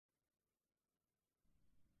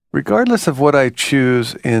Regardless of what I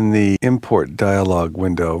choose in the import dialog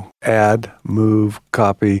window, add, move,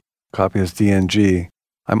 copy as DNG,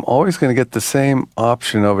 I'm always going to get the same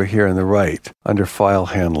option over here on the right under File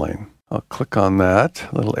Handling. I'll click on that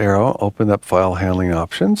little arrow, open up File Handling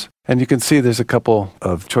Options, and you can see there's a couple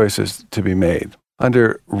of choices to be made.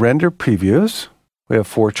 Under Render Previews, we have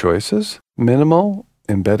 4 choices: Minimal,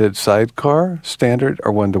 Embedded Sidecar, Standard,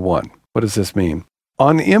 or 1-to-1. What does this mean?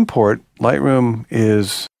 On import, Lightroom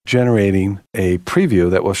is generating a preview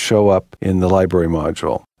that will show up in the library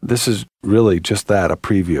module. This is really just that, a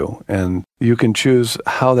preview, and you can choose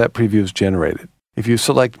how that preview is generated. If you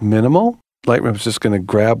select Minimal, Lightroom is just going to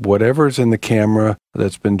grab whatever's in the camera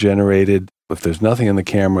that's been generated. If there's nothing in the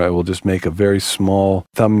camera, it will just make a very small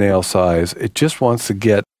thumbnail size. It just wants to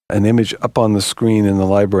get an image up on the screen in the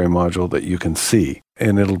library module that you can see,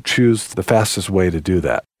 and it'll choose the fastest way to do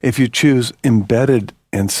that. If you choose Embedded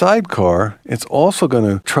and Sidecar, it's also going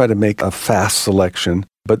to try to make a fast selection,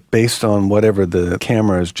 but based on whatever the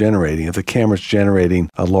camera is generating. If the camera is generating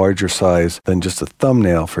a larger size than just a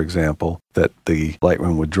thumbnail, for example, that the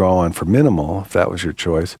Lightroom would draw on for minimal, if that was your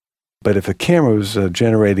choice. But if a camera was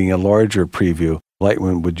generating a larger preview,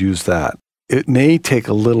 Lightroom would use that. It may take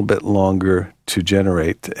a little bit longer to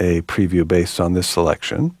generate a preview based on this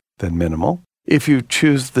selection than minimal. If you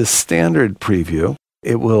choose the standard preview,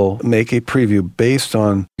 it will make a preview based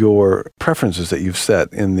on your preferences that you've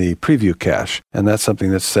set in the preview cache. And that's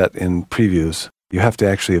something that's set in previews. You have to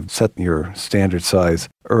actually have set your standard size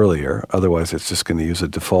earlier. Otherwise, it's just going to use a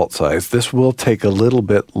default size. This will take a little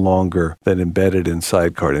bit longer than Embedded in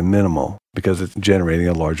Sidecar and Minimal because it's generating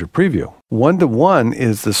a larger preview. 1-to-1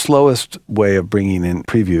 is the slowest way of bringing in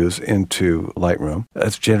previews into Lightroom.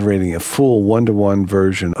 That's generating a full 1-to-1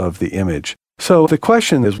 version of the image. So the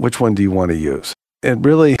question is, which one do you want to use? It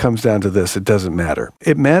really comes down to this: it doesn't matter.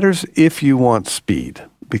 It matters if you want speed,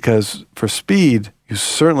 because for speed, you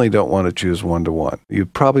certainly don't want to choose 1-to-1. You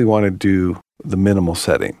probably want to do the minimal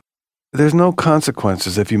setting. There's no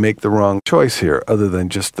consequences if you make the wrong choice here other than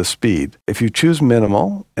just the speed. If you choose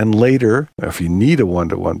minimal and later, if you need a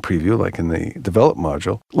 1-to-1 preview like in the develop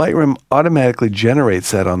module, Lightroom automatically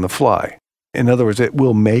generates that on the fly. In other words, it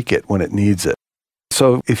will make it when it needs it.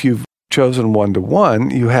 So if you've chosen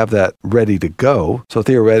 1-to-1, you have that ready to go. So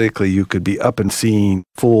theoretically, you could be up and seeing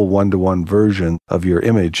full 1-to-1 version of your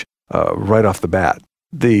image right off the bat.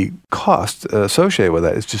 The cost associated with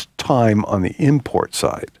that is just time on the import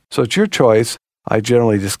side. So it's your choice. I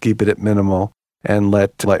generally just keep it at minimal and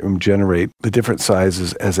let Lightroom generate the different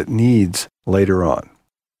sizes as it needs later on.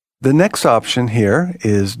 The next option here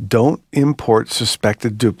is don't import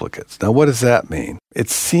suspected duplicates. Now, what does that mean? It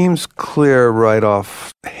seems clear right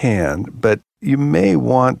offhand, but you may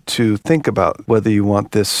want to think about whether you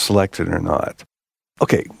want this selected or not.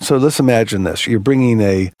 Okay, so let's imagine this. You're bringing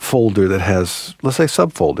a folder that has, let's say,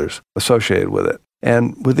 subfolders associated with it.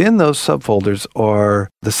 And within those subfolders are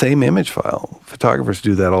the same image file. Photographers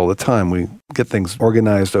do that all the time. We get things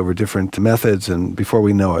organized over different methods, and before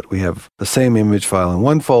we know it, we have the same image file in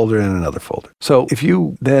one folder and another folder. So if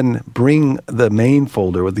you then bring the main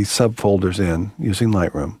folder with these subfolders in using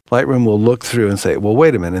Lightroom, Lightroom will look through and say, well,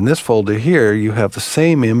 wait a minute, in this folder here, you have the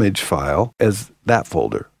same image file as that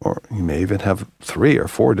folder, or you may even have 3 or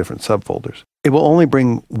 4 different subfolders. It will only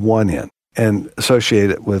bring one in and associate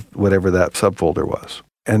it with whatever that subfolder was.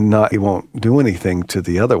 And it won't do anything to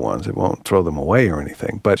the other ones. It won't throw them away or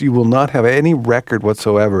anything. But you will not have any record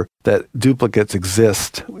whatsoever that duplicates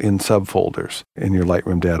exist in subfolders in your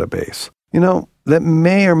Lightroom database. You know, that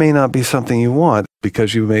may or may not be something you want,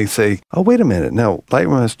 because you may say, oh, wait a minute. Now,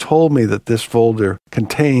 Lightroom has told me that this folder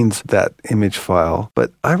contains that image file,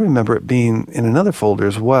 but I remember it being in another folder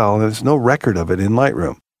as well, and there's no record of it in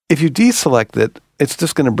Lightroom. If you deselect it, it's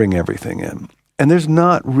just going to bring everything in. And there's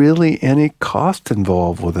not really any cost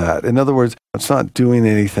involved with that. In other words, it's not doing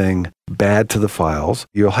anything bad to the files.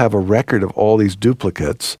 You'll have a record of all these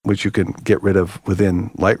duplicates, which you can get rid of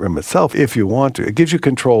within Lightroom itself if you want to. It gives you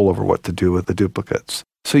control over what to do with the duplicates.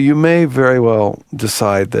 So you may very well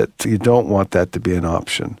decide that you don't want that to be an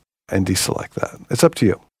option and deselect that. It's up to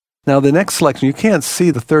you. Now, the next selection, you can't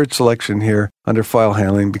see the third selection here under File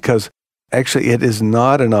Handling because actually, it is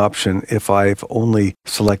not an option if I've only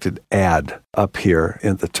selected Add up here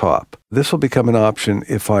at the top. This will become an option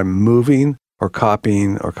if I'm moving or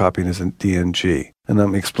copying as a DNG. And let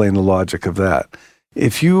me explain the logic of that.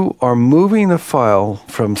 If you are moving a file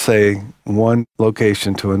from, say, one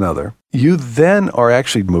location to another, you then are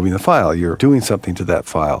actually moving the file. You're doing something to that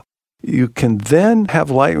file. You can then have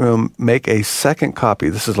Lightroom make a second copy.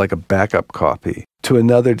 This is like a backup copy to to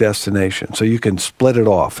another destination. So you can split it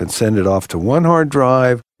off and send it off to one hard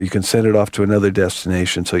drive. You can send it off to another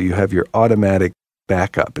destination, so you have your automatic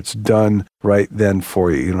backup. It's done right then for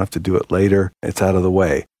you. You don't have to do it later. It's out of the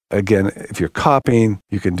way. Again, if you're copying,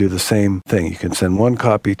 you can do the same thing. You can send one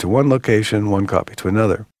copy to one location, one copy to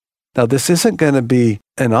another. Now, this isn't going to be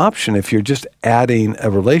an option if you're just adding a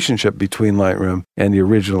relationship between Lightroom and the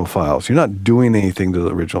original files. You're not doing anything to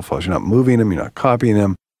the original files. You're not moving them. You're not copying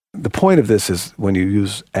them. The point of this is when you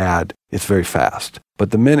use add, it's very fast.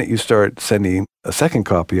 But the minute you start sending a second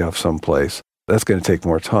copy off someplace, that's going to take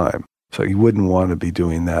more time. So you wouldn't want to be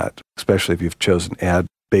doing that, especially if you've chosen add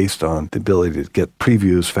based on the ability to get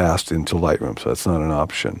previews fast into Lightroom. So that's not an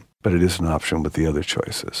option, but it is an option with the other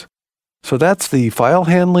choices. So that's the file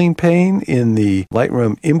handling pane in the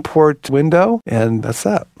Lightroom import window, and that's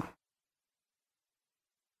that.